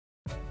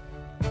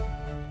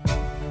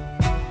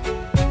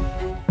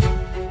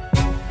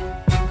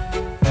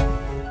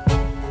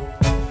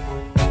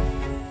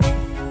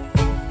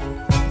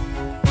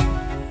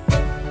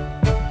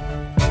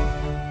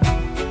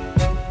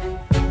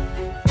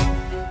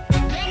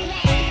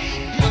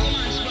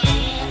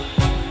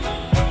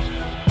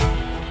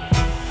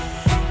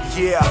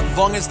Yeah,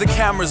 long as the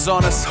camera's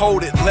on us,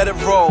 hold it, let it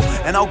roll,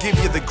 and I'll give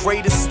you the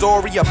greatest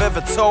story I've ever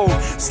told.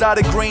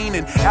 Started green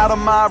and out of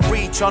my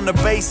reach, on the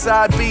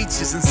Bayside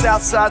beaches and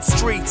Southside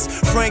streets.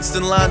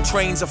 Frankston line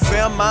trains, I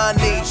found my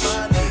niche.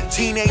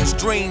 Teenage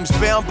dreams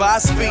bound by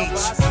speech.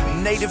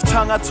 Native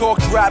tongue, I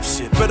talked rap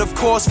shit, but of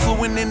course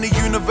fluent in the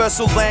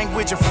universal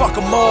language, and fuck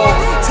them all.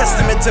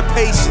 Testament to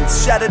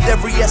patience, shattered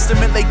every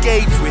estimate they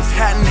gave with.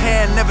 Hat in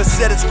hand, never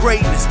said it's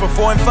greatness.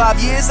 Before in 5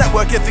 years, that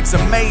work ethic's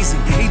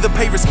amazing. Either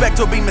pay respect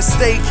or be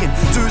mistaken.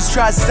 Dudes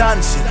try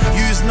stun shit,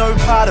 use no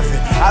part of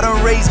it. I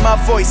don't raise my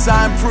voice,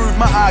 I improve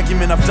my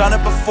argument. I've done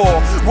it before,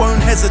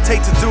 won't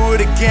hesitate to do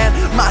it again.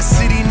 My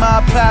city,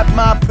 my pap,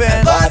 my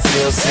pen. Life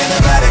feels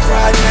cinematic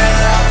right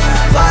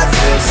now. Life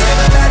feels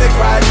cinematic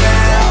right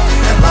now.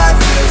 And life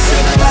feels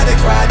cinematic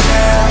right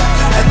now.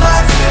 And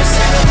life feels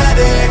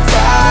cinematic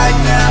right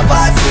now.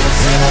 Life feels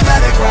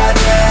cinematic right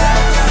now.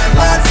 And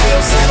life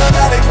feels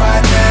cinematic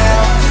right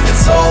now.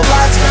 It's all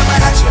lights, camera,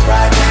 action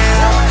right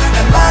now.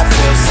 And life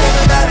feels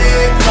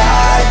cinematic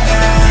right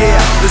now. Yeah,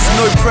 there's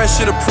no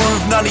pressure to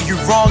prove none of you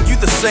wrong. You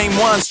the same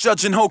ones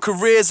judging whole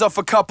careers off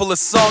a couple of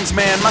songs,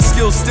 man. My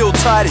skills still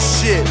tight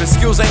as shit, but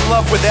skills ain't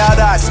love without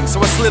icing.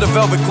 So I slid a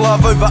velvet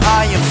glove over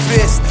iron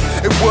fist.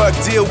 It worked,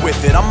 deal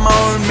with it, I'm my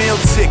own meal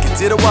ticket.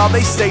 Did it while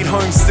they stayed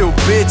home still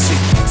bitching.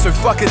 So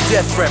fuck a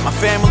death threat, my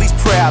family's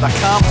proud. I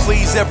can't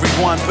please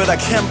everyone, but I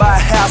can buy a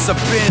house.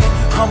 I've been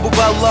humbled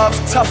by love,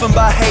 toughened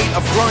by hate.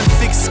 I've grown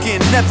thick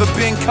skin, never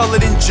been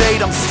colored in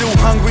jade. I'm still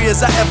hungry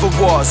as I ever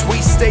was, we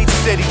stayed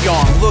steady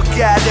on. Look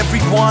at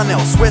everyone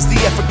else, where's the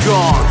effort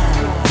gone?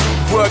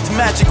 Worked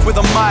magic with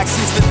a mic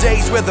since the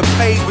days where the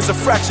pay was a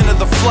fraction of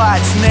the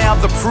flights. Now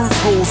the proof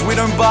rules, we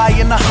don't buy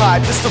in the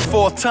hype. It's the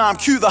fourth time,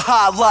 cue the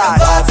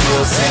highlights. And life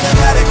feels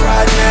cinematic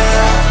right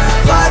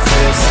now. Life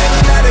feels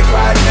cinematic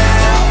right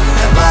now.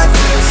 And life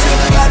feels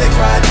cinematic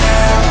right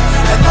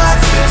now. And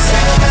life feels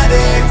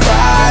cinematic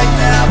right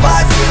now.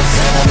 Life feels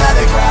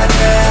cinematic right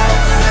now.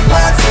 And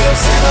life feels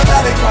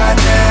cinematic right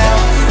now.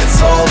 It's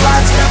all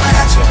lights, camera,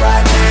 action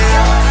right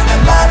now.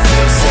 And life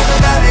feels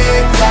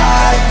cinematic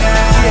right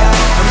now. Yeah,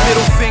 a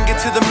middle finger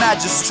to the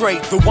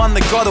magistrate, the one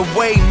that got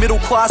away. Middle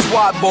class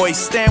white boy,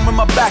 stand with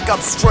my back up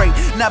straight.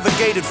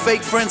 Navigated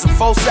fake friends and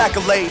false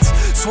accolades.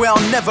 Swear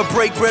I'll never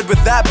break bread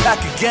with that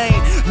pack again.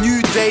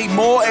 New day,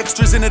 more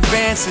extras and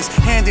advances,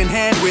 hand in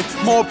hand with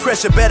more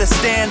pressure, better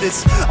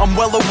standards. I'm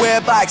well aware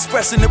by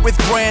expressing it with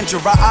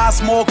grandeur. I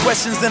ask more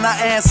questions than I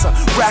answer,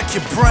 rack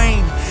your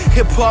brain.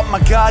 Hip-hop, my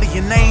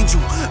guardian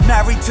angel,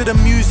 married to the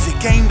music,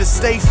 aim to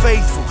stay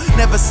faithful.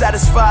 Never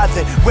satisfied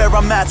that where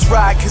I'm at's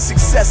right, cause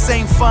success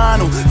ain't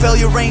final,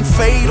 failure ain't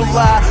fatal.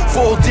 I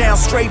fall down,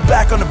 straight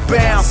back on the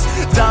bounce.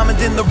 Diamond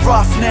in the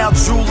rough now,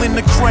 jewel in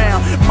the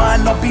crown.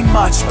 Might not be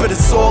much, but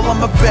it's all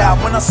I'm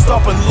about. When I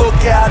stop and look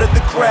out at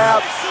the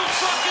crowd.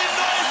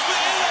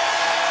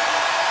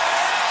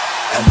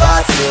 And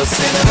life feels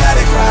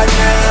cinematic right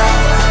now.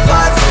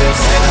 Life feels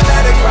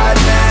cinematic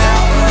right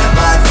now. And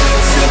life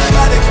feels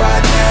cinematic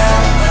right now.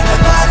 And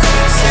life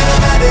feels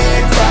cinematic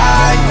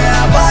right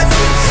now. Life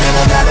feels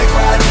cinematic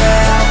right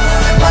now.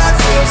 And life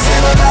feels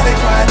cinematic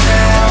right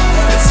now.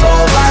 It's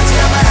all lights,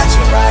 camera,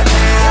 action right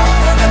now.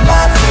 And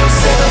life feels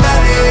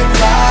cinematic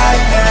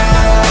right now.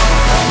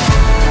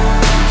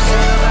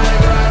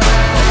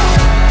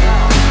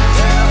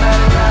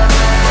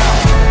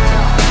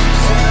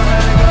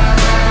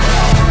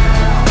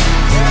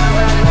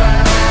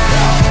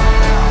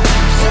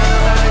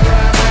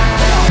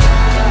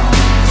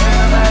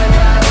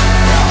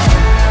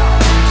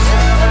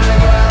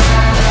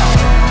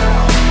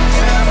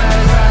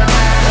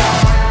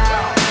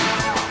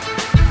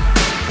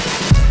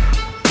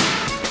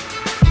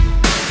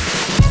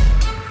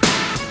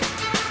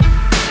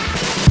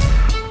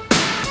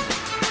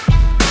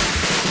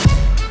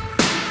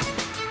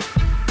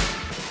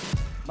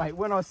 Mate,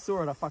 when I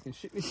saw it, I fucking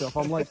shit myself.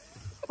 I'm like,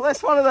 well,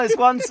 that's one of those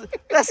ones.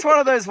 That's one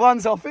of those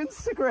ones off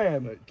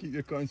Instagram. Mate, keep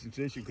your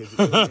concentration because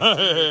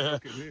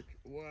it's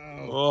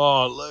wow.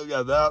 Oh, look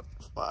at that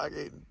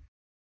fucking